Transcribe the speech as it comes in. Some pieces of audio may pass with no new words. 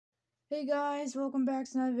Hey guys, welcome back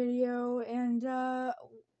to another video, and I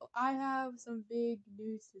have some big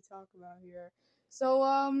news to talk about here.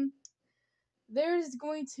 So, there's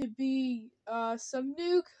going to be some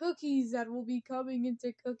new cookies that will be coming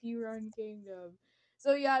into Cookie Run Kingdom.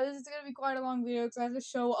 So yeah, this is gonna be quite a long video because I have to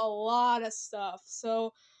show a lot of stuff.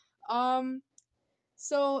 So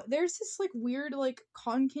there's this like weird like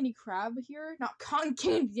cotton candy crab here. Not cotton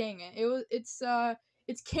candy, dang it.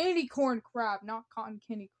 It's candy corn crab, not cotton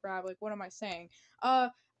candy crab. Like what am I saying?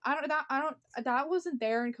 That wasn't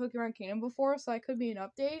there in Cookie Run Kingdom before, so that could be an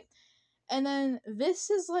update. And then this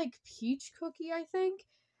is like Peach Cookie, I think.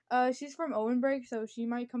 She's from Owen Break, so she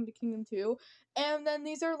might come to Kingdom too. And then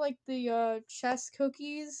these are like the chess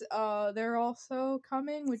cookies. They're also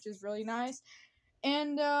coming, which is really nice.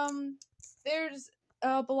 And there's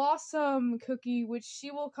Blossom Cookie, which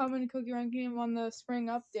she will come in Cookie Run Kingdom on the spring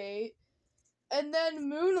update. And then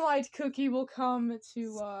Moonlight Cookie will come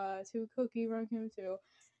to Cookie Run Kingdom too.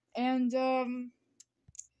 And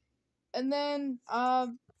then I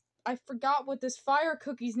forgot what this Fire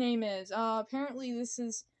Cookie's name is. Apparently this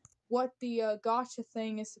is what the gotcha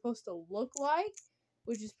thing is supposed to look like,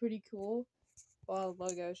 which is pretty cool. Well, the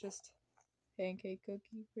logo is just pancake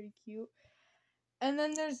cookie, pretty cute. And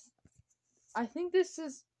then there's, I think this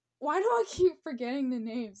is, why do I keep forgetting the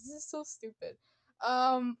names? This is so stupid.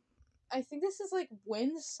 I think this is like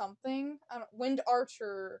Wind something. I don't, Wind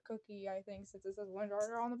Archer Cookie, I think, since it says Wind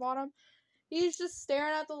Archer on the bottom. He's just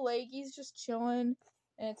staring at the lake. He's just chilling.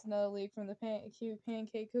 And it's another leak from the cute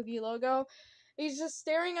pancake cookie logo. He's just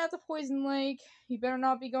staring at the poison lake. He better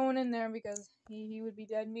not be going in there because he would be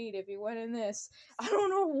dead meat if he went in this. I don't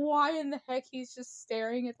know why in the heck he's just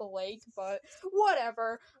staring at the lake, but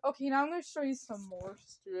whatever. Okay, now I'm going to show you some more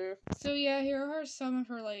stuff. So yeah, here are some of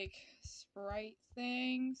her, like, sprite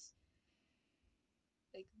things.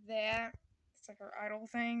 Like that. It's like her idol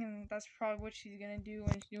thing, and that's probably what she's gonna do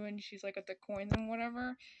when she's like at the coins and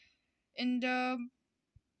whatever. And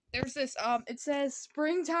there's this it says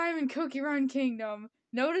springtime in Cookie Run Kingdom.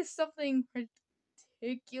 Notice something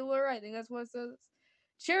particular. I think that's what it says.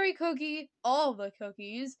 Cherry Cookie, all of the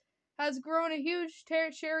cookies, has grown a huge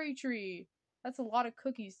cherry tree. That's a lot of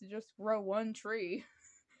cookies to just grow one tree.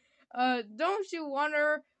 Don't you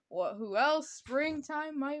wonder who else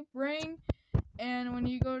springtime might bring? And when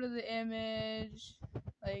you go to the image,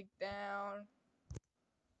 like down,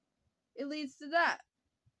 it leads to that.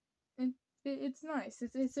 And it's nice.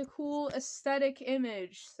 It's a cool aesthetic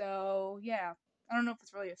image. So yeah, I don't know if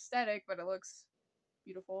it's really aesthetic, but it looks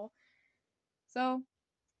beautiful. So,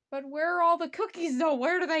 but where are all the cookies though?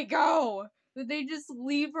 Where do they go? Did they just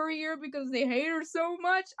leave her here because they hate her so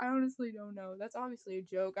much? I honestly don't know. That's obviously a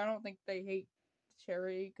joke. I don't think they hate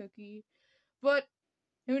Cherry Cookie, but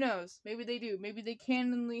who knows? Maybe they do. Maybe they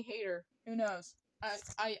canonly hate her. Who knows?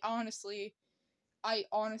 I honestly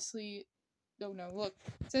don't know. Look,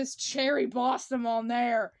 it says Cherry Blossom on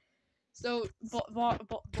there. So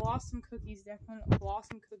Blossom Cookies definitely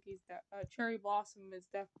Cherry Blossom is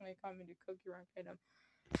definitely coming to Cookie Run Kingdom.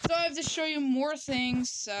 So I have to show you more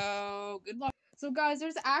things. So good luck. So guys,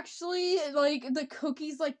 there's actually like the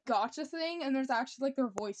cookies like gotcha thing, and there's actually like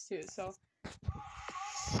their voice too. So.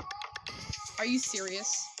 Are you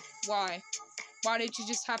serious? Why? Why did you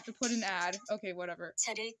just have to put an ad? Okay, whatever.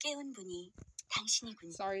 Sorry,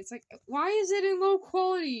 it's like, why is it in low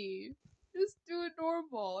quality? Just do it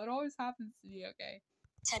normal. It always happens to me, okay?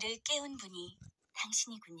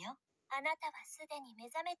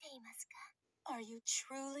 Are you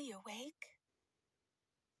truly awake?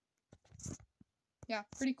 Yeah,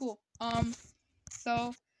 pretty cool.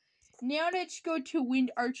 So now let's go to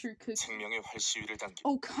Wind Archer Cookie.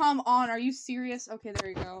 Oh, come on. Are you serious? Okay, there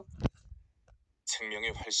you go.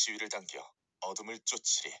 생명의 활시위를 당겨 어둠을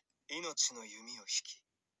쫓으리. 이노치노 유미요 히키.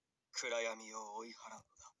 그라야미요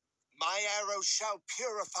오이하라노다. My arrow shall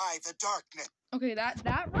purify the darkness. Okay, that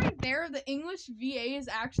right there, the English VA is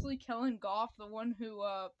actually Kellen Goff, the one who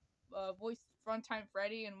voiced Funtime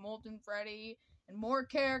Freddy and Molten Freddy and more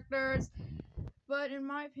characters. But in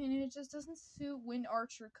my opinion, it just doesn't suit Wind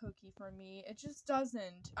Archer Cookie for me. It just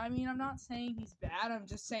doesn't. I mean, I'm not saying he's bad. I'm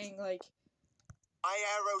just saying, like, my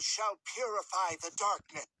arrow shall purify the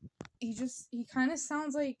darkness. He kind of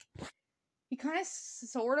sounds like,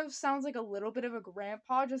 sort of sounds like a little bit of a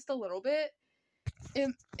grandpa, just a little bit.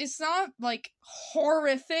 It's not, like,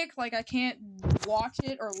 horrific, like, I can't watch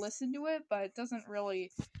it or listen to it, but it doesn't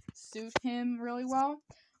really suit him really well.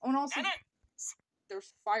 Oh, and also,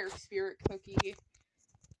 there's Fire Spirit Cookie.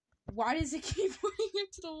 Why does it keep putting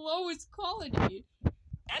it to the lowest quality?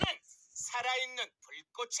 나는 살아있는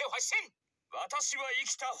불꽃의 화신. I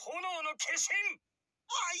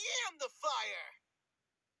am the fire.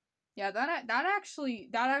 Yeah, that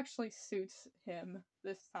actually suits him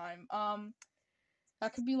this time.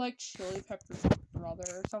 That could be like Chili Pepper's brother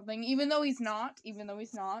or something, even though he's not. And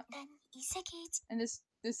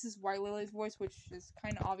this is White Lily's voice, which is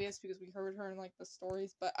kind of obvious because we heard her in like the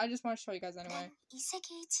stories. But I just want to show you guys anyway.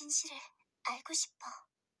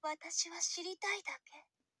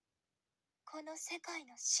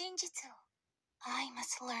 I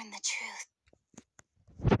must learn the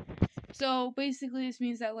truth. So basically, this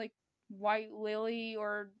means that like White Lily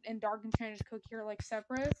and Dark Enchantress Cookie are like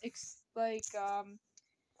separate.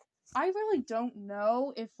 I really don't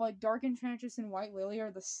know if like Dark Enchantress and White Lily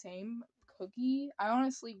are the same cookie. I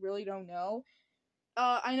honestly really don't know.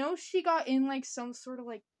 I know she got in like some sort of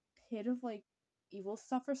like pit of like evil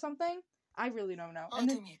stuff or something. I really don't know.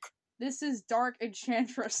 And this is Dark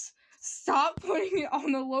Enchantress. Stop putting it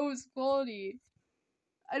on the lowest quality.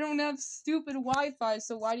 I don't have stupid Wi-Fi,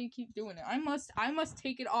 so why do you keep doing it? I must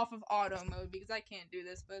take it off of auto mode because I can't do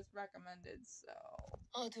this, but it's recommended, so.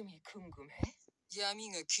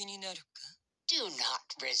 Do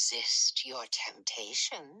not resist your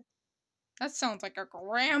temptation. That sounds like a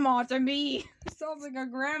grandma to me. It sounds like a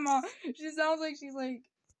grandma. She sounds like she's like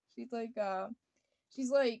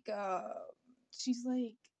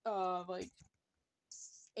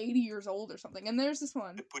 80 years old or something. And there's this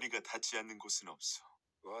one.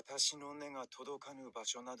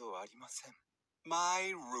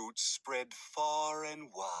 My roots spread far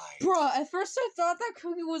and wide. Bruh, at first I thought that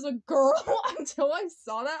Cookie was a girl until I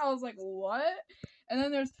saw that. I was like, what? And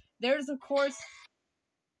then there's of course.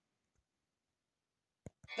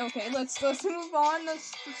 Okay, let's move on.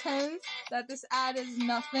 Let's pretend that this ad is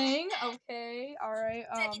nothing. Okay, alright.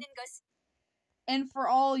 And for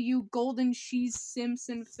all you Golden Cheese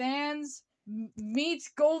Simpson fans, meet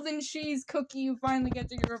Golden Cheese Cookie. You finally get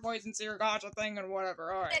to hear her voice and see her gotcha thing and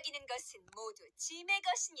whatever. Alright.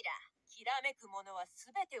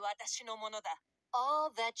 All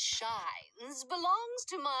that shines belongs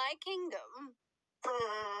to my kingdom.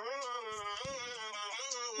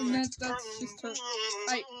 And that's just her.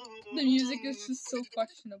 The music is just so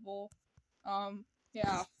questionable.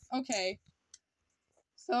 Yeah. Okay.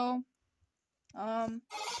 So,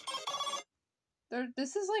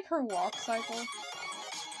 this is like her walk cycle.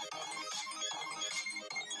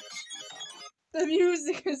 The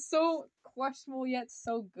music is so questionable yet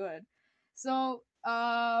so good. So,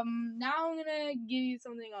 now I'm gonna give you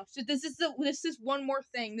something else. This is one more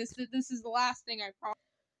thing. This is the last thing I promise.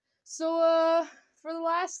 So, for the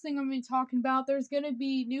last thing I'm gonna be talking about, there's gonna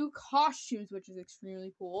be new costumes, which is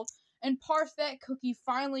extremely cool. And Parfait Cookie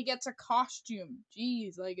finally gets a costume.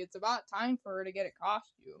 Jeez, like it's about time for her to get a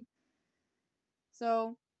costume.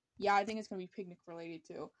 So, yeah, I think it's gonna be picnic related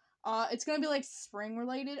too. It's gonna be like spring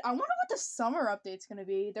related. I wonder what the summer update's gonna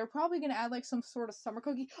be. They're probably gonna add like some sort of summer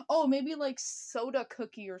cookie. Oh, maybe like soda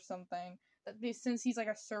cookie or something. Since he's like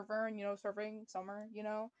a surfer and surfing summer,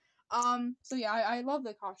 So yeah, I love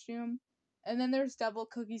the costume. And then there's Devil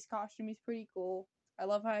Cookie's costume. He's pretty cool. I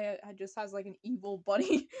love how it just has like an evil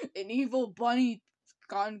bunny,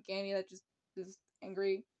 cotton candy that just is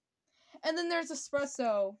angry. And then there's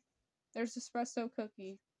Espresso. There's Espresso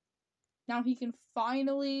Cookie. Now he can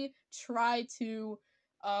finally try to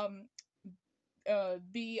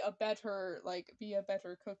be a better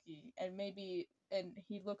cookie, and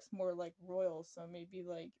he looks more like royal, so maybe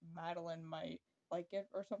like Madeline might like it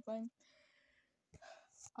or something.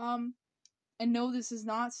 And no, this is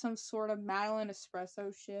not some sort of Madeline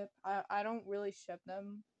Espresso ship. I don't really ship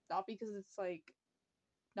them, not because it's like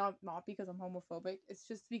not because I'm homophobic. It's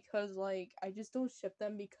just because like I just don't ship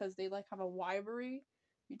them because they like have a rivalry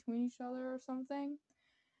between each other or something.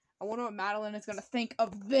 I wonder what Madeline is gonna think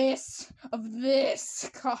of this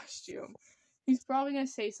costume. He's probably gonna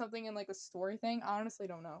say something in like a story thing. I honestly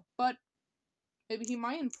don't know, but maybe he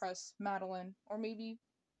might impress Madeline, or maybe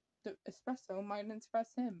the espresso might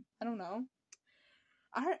impress him. I don't know.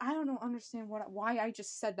 I don't understand why I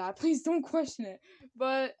just said that. Please don't question it.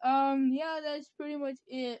 But yeah, that's pretty much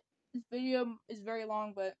it. This video is very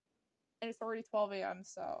long, and it's already 12 a.m.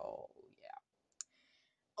 So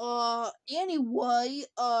yeah. Anyway,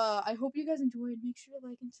 I hope you guys enjoyed. Make sure to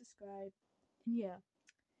like and subscribe. And yeah,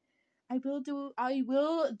 I will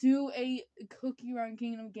do a Cookie Run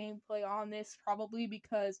Kingdom gameplay on this probably,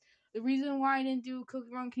 because the reason why I didn't do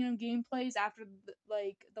Cookie Run Kingdom gameplays after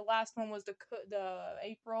the last one was the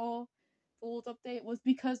April Fool's update was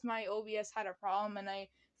because my OBS had a problem, and I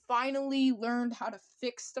finally learned how to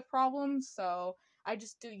fix the problem. So I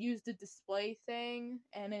just used the display thing,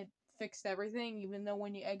 and it fixed everything. Even though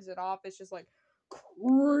when you exit off, it's just like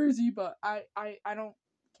crazy, but I don't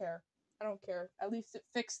care. I don't care. At least it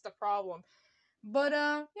fixed the problem. But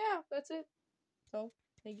yeah, that's it. So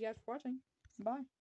thank you guys for watching. Bye.